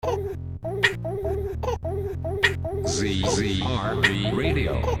ZZRB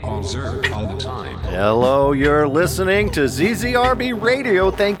Radio on Zerb all the time. Hello, you're listening to ZZRB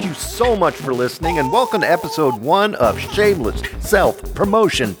Radio. Thank you so much for listening, and welcome to episode 1 of Shameless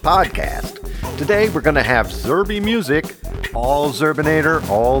Self-Promotion Podcast. Today, we're going to have Zerby music, all Zerbinator,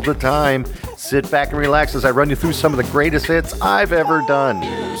 all the time. Sit back and relax as I run you through some of the greatest hits I've ever done.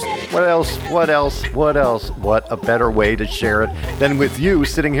 What else? What a better way to share it than with you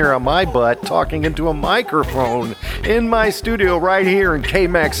sitting here on my butt talking into a microphone in my studio right here in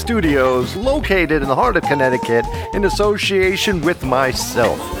KMAX Studios, located in the heart of Connecticut, in association with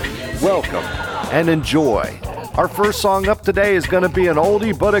myself. Welcome and enjoy. Our first song up today is going to be an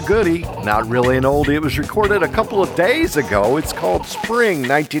oldie but a goodie. Not really an oldie. It was recorded a couple of days ago. It's called Spring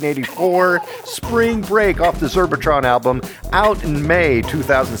 1984, Spring Break off the Zerbatron album, out in May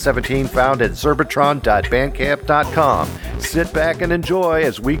 2017, found at zerbatron.bandcamp.com. Sit back and enjoy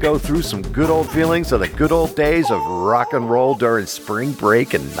as we go through some good old feelings of the good old days of rock and roll during Spring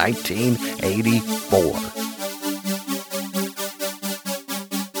Break in 1984.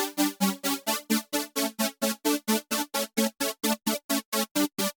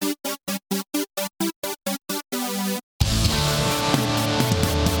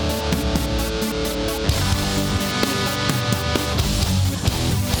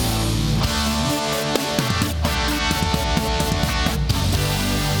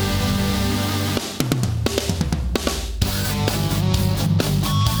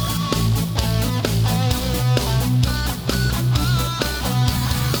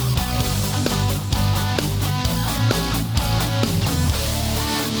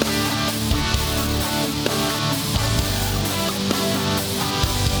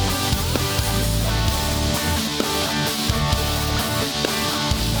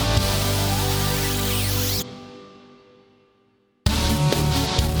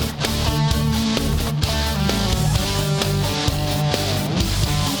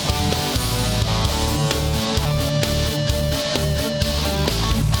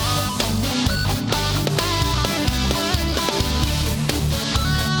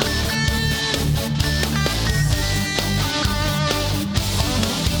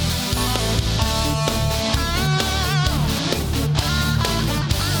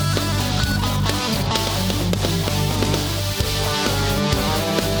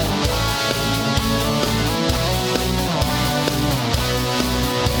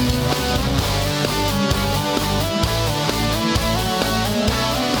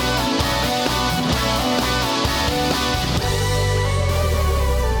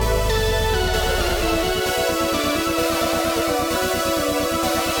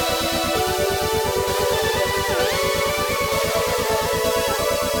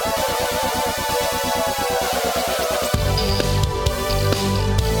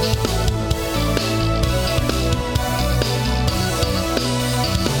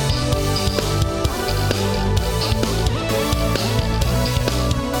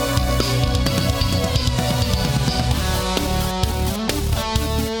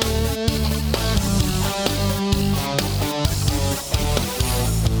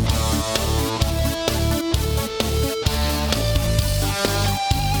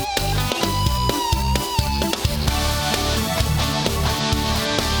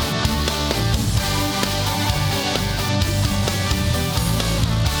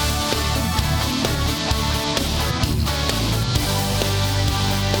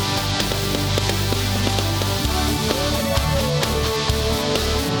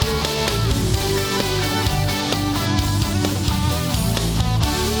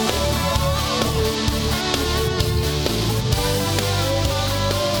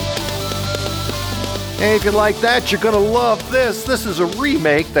 Hey, if you like that, you're going to love this. This is a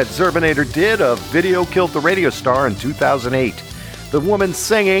remake that Zerbinator did of Video Killed the Radio Star in 2008. The woman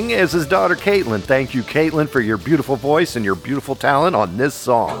singing is his daughter, Caitlin. Thank you, Caitlin, for your beautiful voice and your beautiful talent on this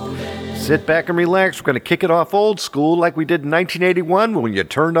song. Sit back and relax. We're going to kick it off old school like we did in 1981 when you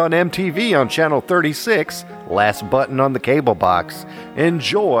turned on MTV on Channel 36. Last button on the cable box.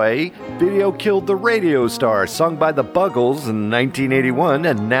 Enjoy Video Killed the Radio Star, sung by the Buggles in 1981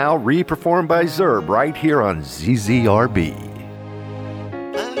 and now re-performed by Zerb right here on ZZRB.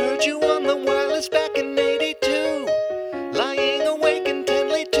 I heard you on the wireless back in 82, lying awake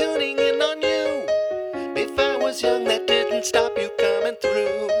intently tuning in on you. If I was young, that didn't stop you coming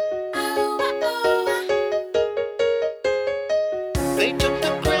through. They took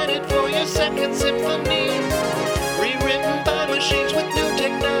the credit for your second symphony, rewritten by machines with new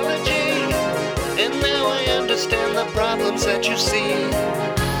technology. And now I understand the problems that you see. I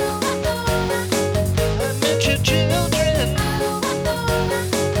met your children.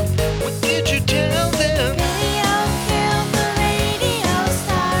 What did you tell them?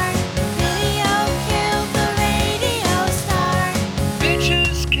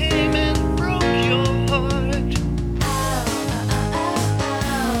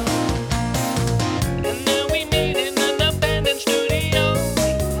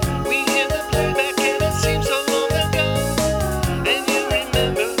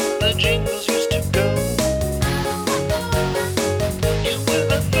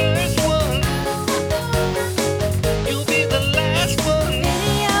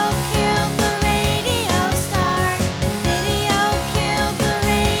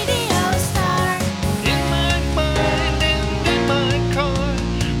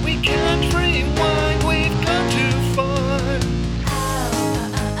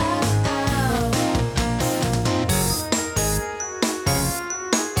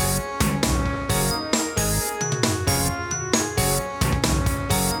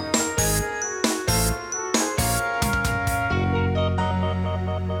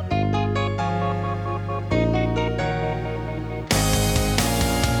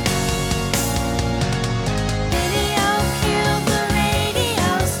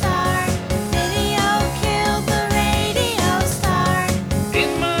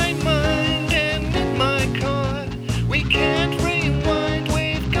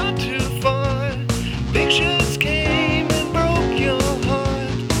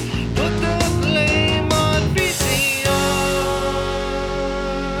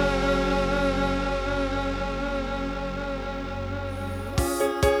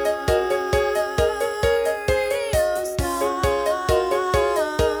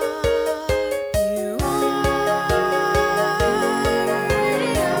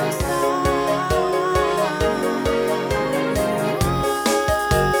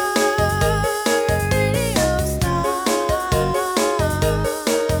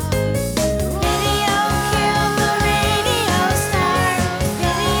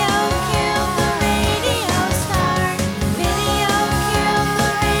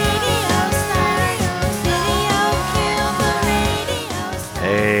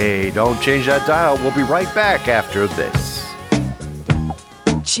 Hey, don't change that dial. We'll be right back after this.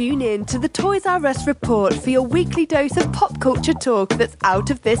 Tune in to the Toys R Us Report for your weekly dose of pop culture talk that's out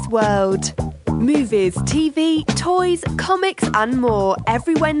of this world. Movies, TV, toys, comics and more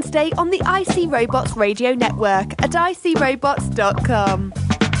every Wednesday on the IC Robots radio network at icrobots.com.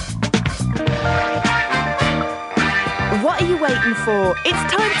 What are you waiting for?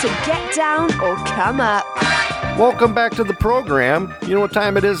 It's time to get down or come up. Welcome back to the program. You know what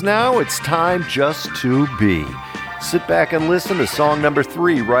time it is now? It's time just to be. Sit back and listen to song number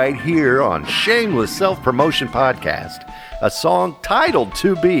 3 right here on Shameless Self-Promotion Podcast. A song titled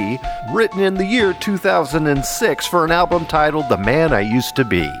To Be, written in the year 2006 for an album titled The Man I Used to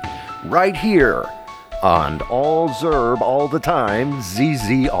Be. Right here on All Zerb All the Time,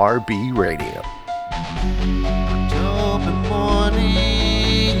 ZZRB Radio. October morning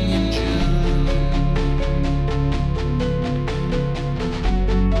in June.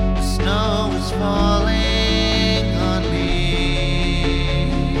 The snow is falling on me,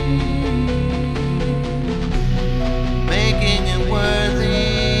 making it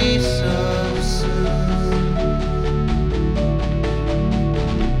worthy so soon.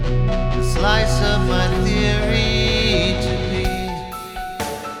 A slice of my theory to be.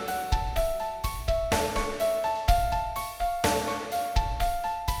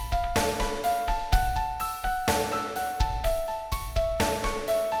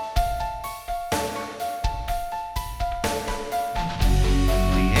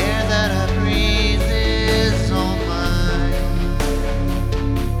 The air that I breathe is all mine.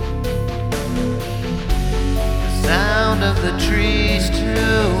 The sound of the trees to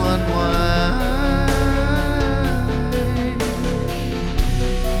unwind.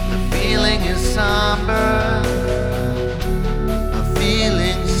 The feeling is somber, a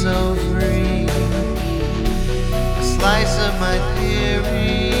feeling so free. A slice of my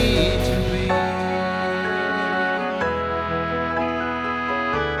theory to be.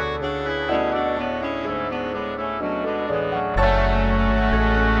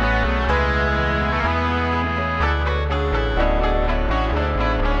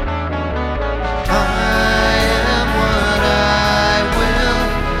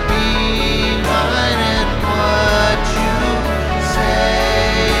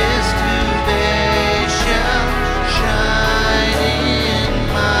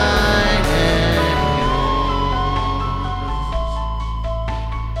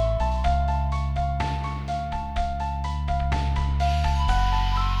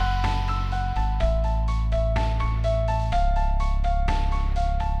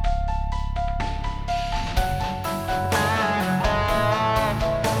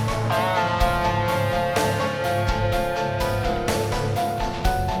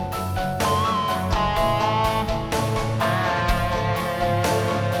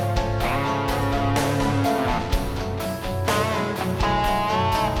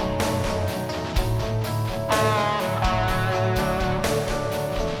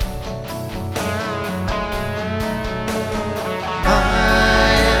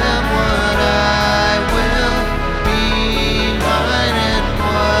 I am what I will be, mine, and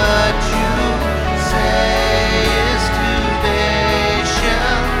what you say is today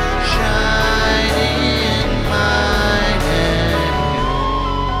shall shine in mine and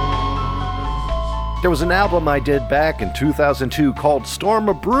There was an album I did back in 2002 called Storm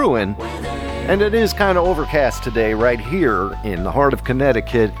a Brewin', and it is kind of overcast today right here in the heart of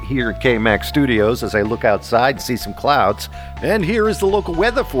Connecticut, here at KMAX Studios, as I look outside and see some clouds. And here is the local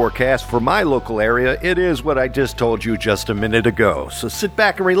weather forecast for my local area. It is what I just told you just a minute ago. So sit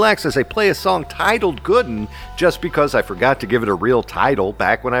back and relax as I play a song titled Goodin', just because I forgot to give it a real title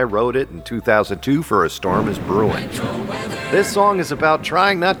back when I wrote it in 2002 for A Storm is Brewing. This song is about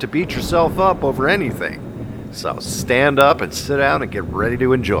trying not to beat yourself up over anything. So stand up and sit down and get ready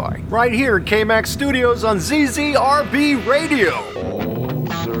to enjoy. Right here at KMAX Studios on ZZRB Radio.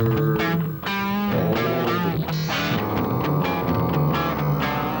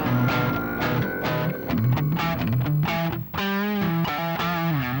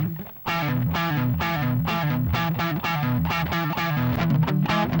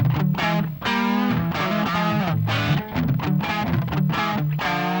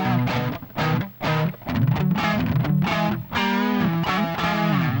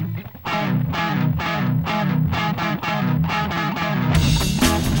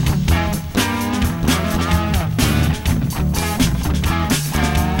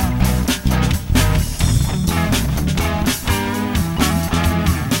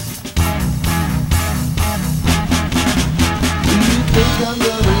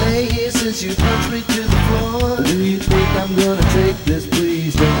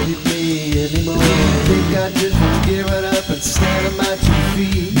 please don't hit me anymore. I think I just want to get right up and stand on my 2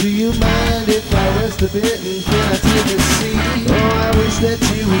 feet. Do you mind if I rest a bit and can I take a seat? Oh, I wish that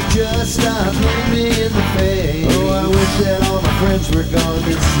you would just stop looking me in the face. Oh, I wish that all my friends were gone.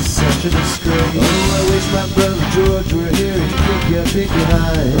 This is such a disgrace. Oh, I wish my brother George were here. He'd kick you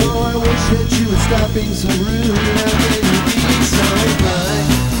behind. Oh, I wish that you would stop being so rude. How can you be so blind?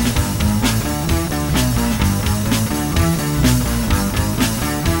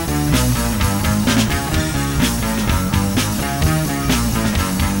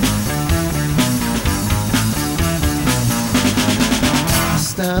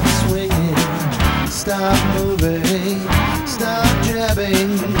 Stop swinging, stop moving, stop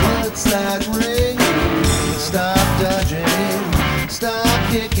jabbing, what's that ringing? Stop dodging,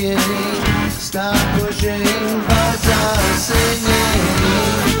 stop kicking, stop pushing, but stop singing.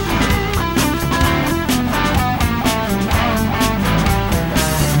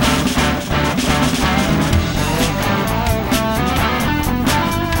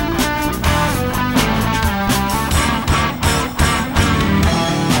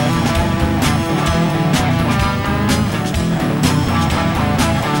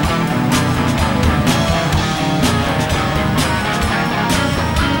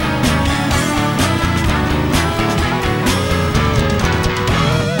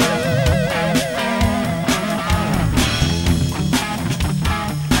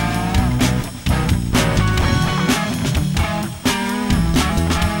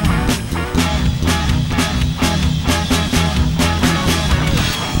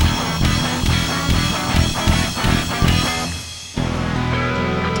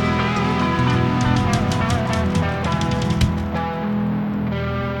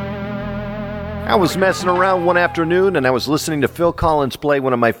 I was messing around one afternoon and I was listening to Phil Collins play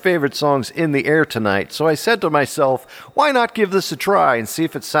one of my favorite songs, In the Air Tonight, so I said to myself, why not give this a try and see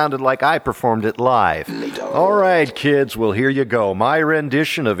if it sounded like I performed it live? Alright kids, well here you go. My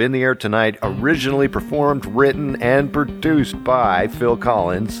rendition of In the Air Tonight, originally performed, written, and produced by Phil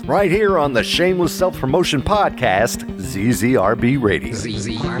Collins, right here on the Shameless Self-Promotion Podcast, ZZRB Radio.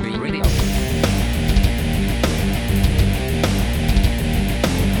 ZZRB Radio.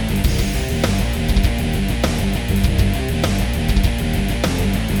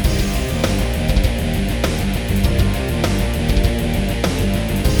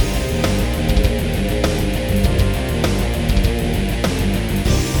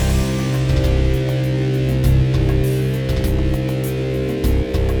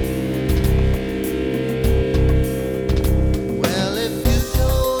 Well, if you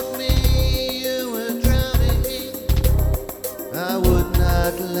told me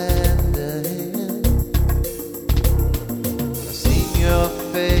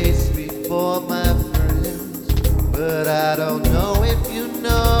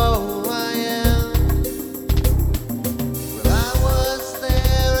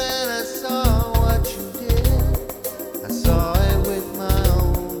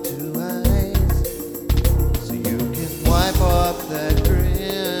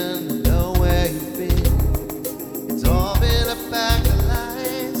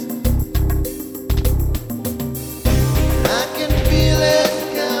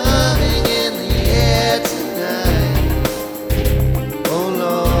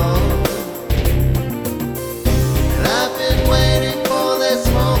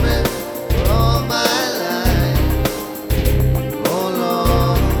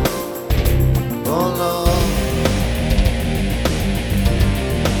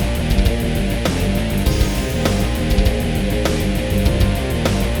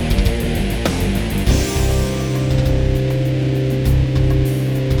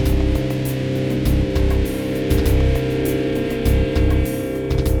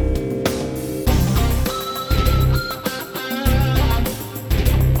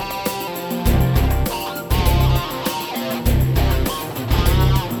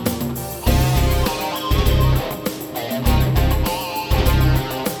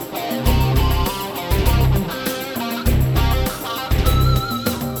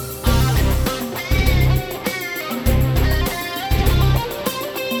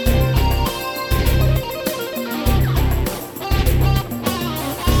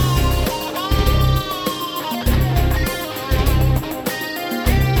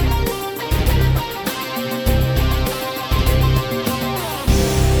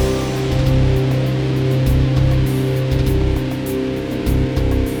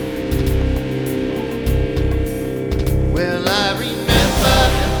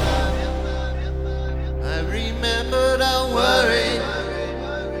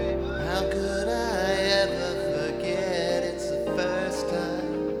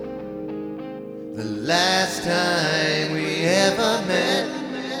last time we ever met.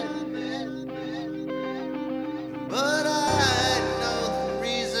 But I know the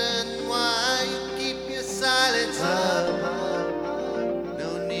reason why you keep your silence up.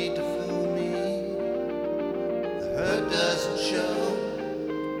 No need to fool me. The hurt doesn't show,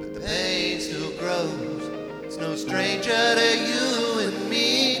 but the pain still grows. It's no stranger to you and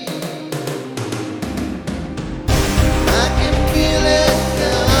me. I can feel it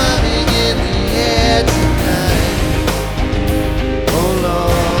coming in the air tonight. Oh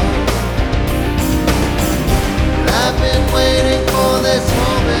Lord, I've been waiting for this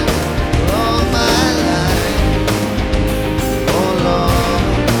moment for all my life. Oh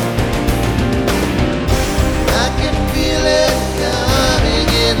Lord, I can feel it coming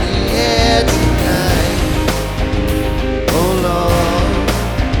in the air tonight. Oh Lord,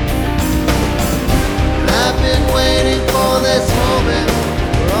 I've been waiting for this moment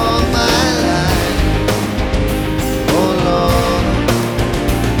for all my life. Oh Lord,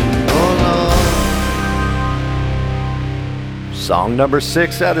 oh Lord. Song number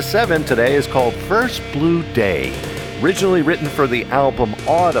 6 out of 7 today is called First Blue Day, originally written for the album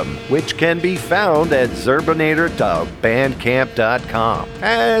Autumn, which can be found at zerbinator.bandcamp.com.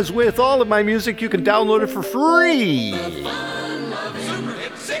 As with all of my music, you can download it for free.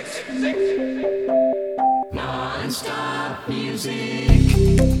 Non-stop music.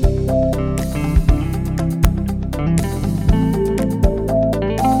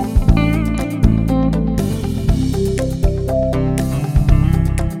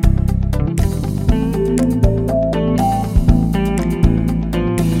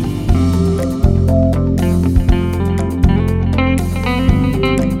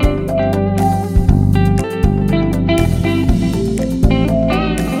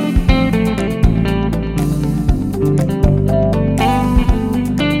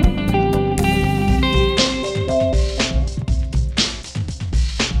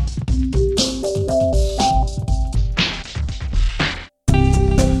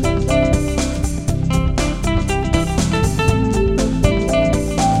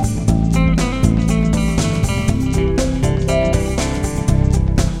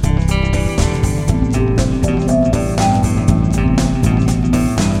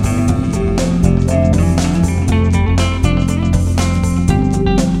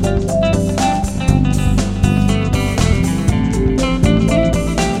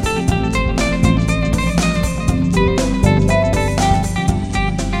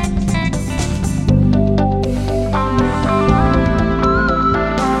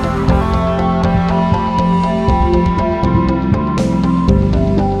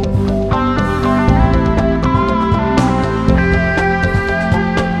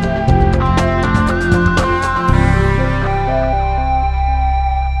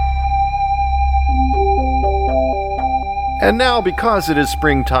 And now, because it is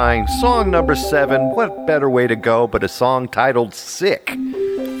springtime, song number 7, what better way to go but a song titled Sick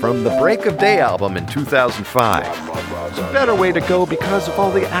from the Break of Day album in 2005. It's a better way to go because of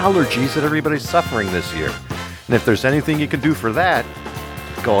all the allergies that everybody's suffering this year. And if there's anything you can do for that,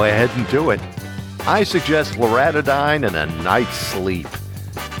 go ahead and do it. I suggest loratadine and a night's sleep.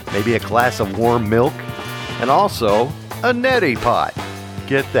 Maybe a glass of warm milk, and also a neti pot.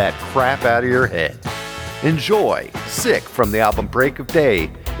 Get that crap out of your head. Enjoy Sick from the album Break of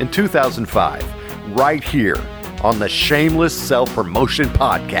Day in 2005, right here on the Shameless Self-Promotion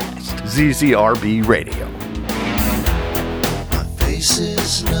Podcast, ZZRB Radio. My face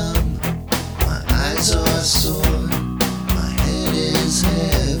is numb, my eyes are sore, my head is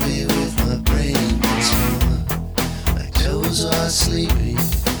heavy with my brain torn. My toes are sleepy,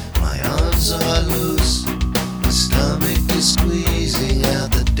 my arms are loose, my stomach is squeezing out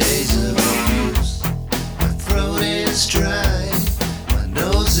the days of abuse. My throat is dry, my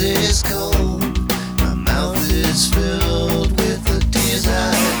nose is cold, my mouth is filled with the tears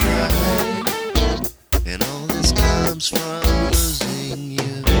I cried. And all this comes from losing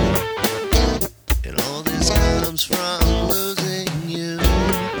you.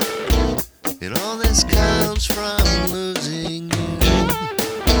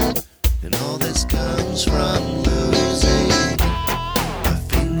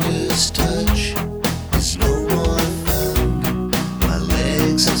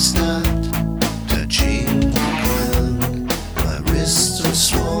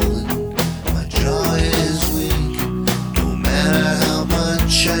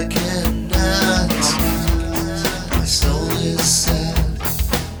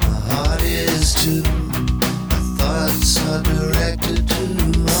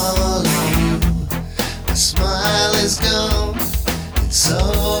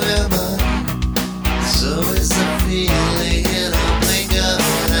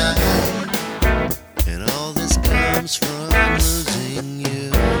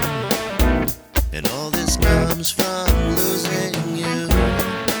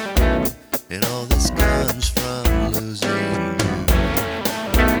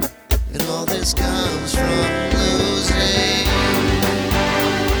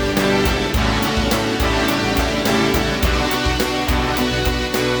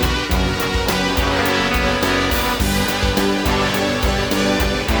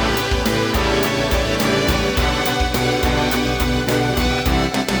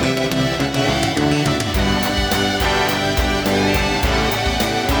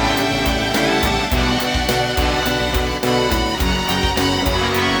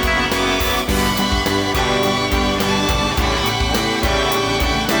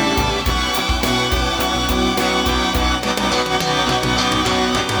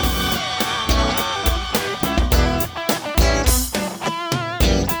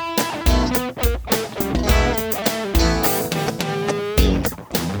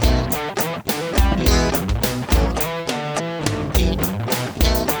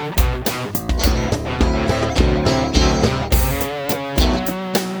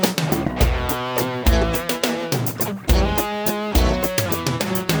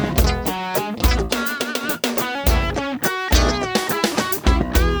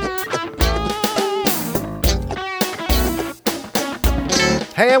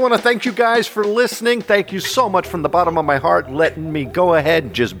 Hey, I want to thank you guys for listening. Thank you so much from the bottom of my heart, letting me go ahead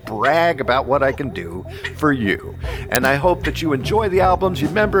and just brag about what I can do for you. And I hope that you enjoy the albums.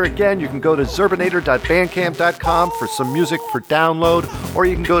 Remember, again, you can go to zerbinator.bandcamp.com for some music for download, or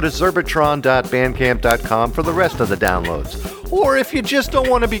you can go to zerbitron.bandcamp.com for the rest of the downloads. Or if you just don't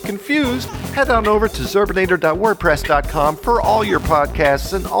want to be confused, head on over to zerbinator.wordpress.com for all your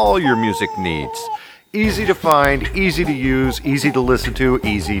podcasts and all your music needs. Easy to find, easy to use, easy to listen to,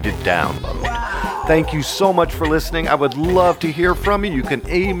 easy to download. Thank you so much for listening. I would love to hear from you. You can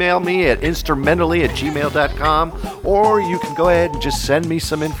email me at instrumentally@gmail.com, or you can go ahead and just send me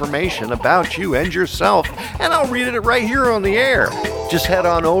some information about you and yourself, and I'll read it right here on the air. Just head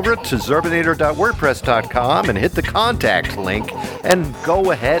on over to zerbinator.wordpress.com and hit the contact link and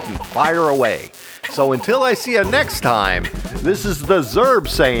go ahead and fire away. So until I see you next time, this is the Zerb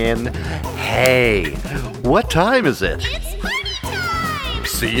saying, hey, what time is it? It's party time!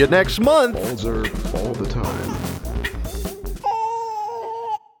 See you next month. All Zerb, all the time.